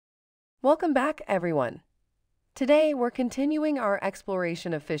Welcome back, everyone. Today, we're continuing our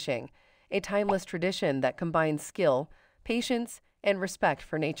exploration of fishing, a timeless tradition that combines skill, patience, and respect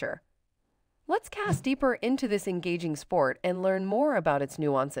for nature. Let's cast deeper into this engaging sport and learn more about its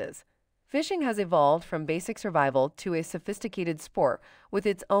nuances. Fishing has evolved from basic survival to a sophisticated sport with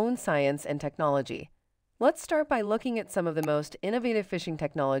its own science and technology. Let's start by looking at some of the most innovative fishing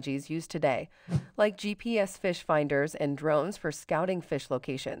technologies used today, like GPS fish finders and drones for scouting fish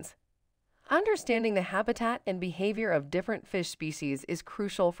locations. Understanding the habitat and behavior of different fish species is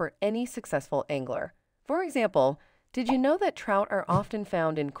crucial for any successful angler. For example, did you know that trout are often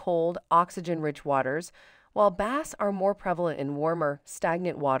found in cold, oxygen-rich waters, while bass are more prevalent in warmer,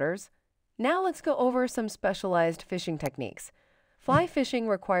 stagnant waters? Now let's go over some specialized fishing techniques. Fly fishing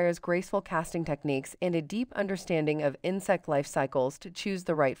requires graceful casting techniques and a deep understanding of insect life cycles to choose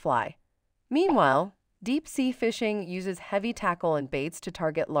the right fly. Meanwhile, deep-sea fishing uses heavy tackle and baits to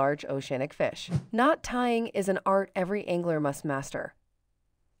target large oceanic fish. Knot tying is an art every angler must master.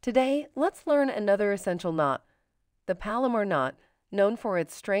 Today, let's learn another essential knot, the Palomar knot, known for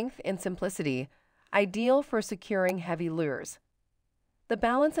its strength and simplicity, ideal for securing heavy lures. The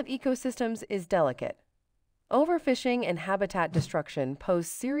balance of ecosystems is delicate. Overfishing and habitat destruction pose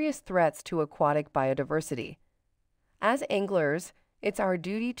serious threats to aquatic biodiversity. As anglers, it's our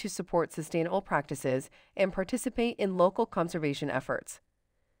duty to support sustainable practices and participate in local conservation efforts.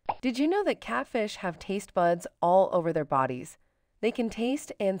 Did you know that catfish have taste buds all over their bodies? They can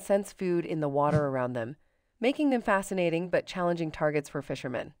taste and sense food in the water around them, making them fascinating but challenging targets for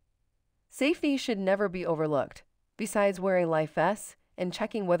fishermen. Safety should never be overlooked. Besides wearing life vests and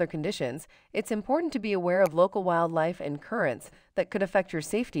checking weather conditions, it's important to be aware of local wildlife and currents that could affect your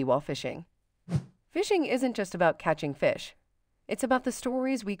safety while fishing. Fishing isn't just about catching fish. It's about the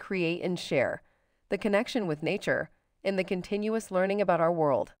stories we create and share, the connection with nature, and the continuous learning about our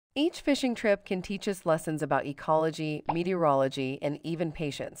world. Each fishing trip can teach us lessons about ecology, meteorology, and even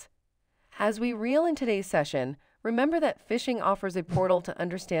patience. As we reel in today's session, remember that fishing offers a portal to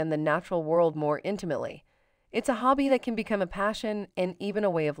understand the natural world more intimately. It's a hobby that can become a passion and even a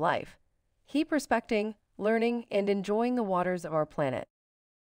way of life. Keep respecting, learning, and enjoying the waters of our planet.